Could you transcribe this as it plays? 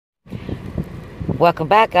welcome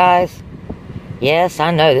back, guys. Yes,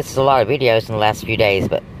 I know this is a lot of videos in the last few days,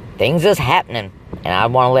 but things is happening, and I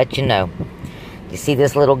want to let you know. You see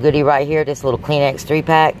this little goodie right here, this little Kleenex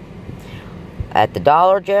 3-pack? At the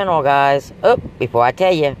Dollar General, guys. Oh, before I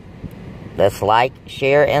tell you, let's like,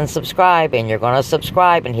 share, and subscribe, and you're going to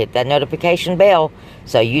subscribe and hit that notification bell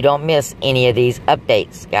so you don't miss any of these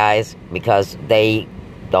updates, guys, because they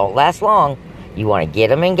don't last long. You want to get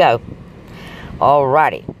them and go.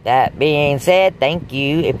 Alrighty, that being said, thank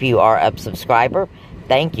you if you are a subscriber.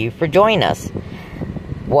 Thank you for joining us.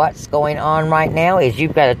 What's going on right now is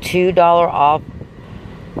you've got a $2 off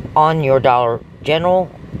on your Dollar General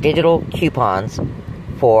digital coupons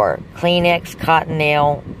for Kleenex,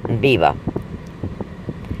 Cottonelle, and Viva.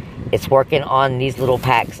 It's working on these little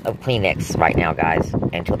packs of Kleenex right now, guys,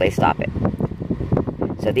 until they stop it.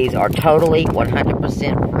 So these are totally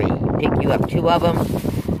 100% free. You pick you up 2 of them.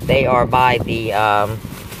 They are by the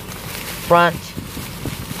front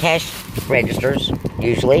cash registers,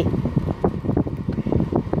 usually.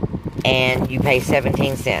 And you pay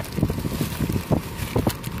 17 cents.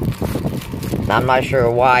 I'm not sure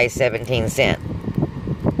why 17 cents.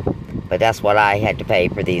 But that's what I had to pay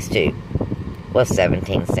for these 2. Was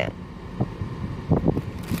 17 cents.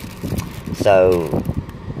 So,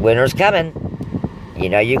 winter's coming. You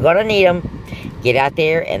know you're going to need them. Get out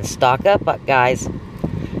there and stock up, guys.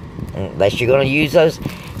 Unless you're going to use those.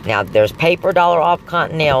 Now, there's paper dollar off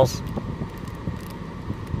Cottonelles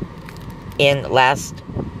in last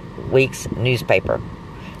week's newspaper.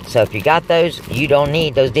 So, if you got those, you don't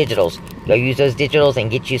need those digitals. Go use those digitals and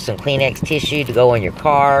get you some Kleenex tissue to go in your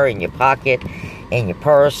car, in your pocket, in your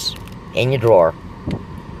purse, in your drawer.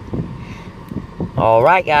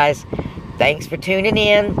 Alright, guys. Thanks for tuning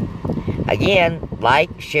in. Again,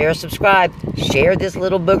 like, share, subscribe. Share this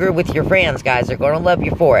little booger with your friends, guys. They're going to love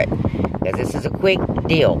you for it. Because this is a quick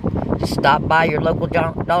deal. Just stop by your local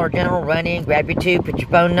Dollar General, run in, grab your 2, put your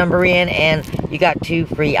phone number in, and you got 2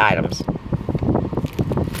 free items.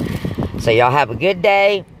 So y'all have a good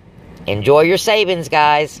day. Enjoy your savings,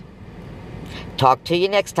 guys. Talk to you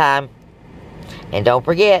next time. And don't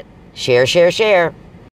forget, share, share, share.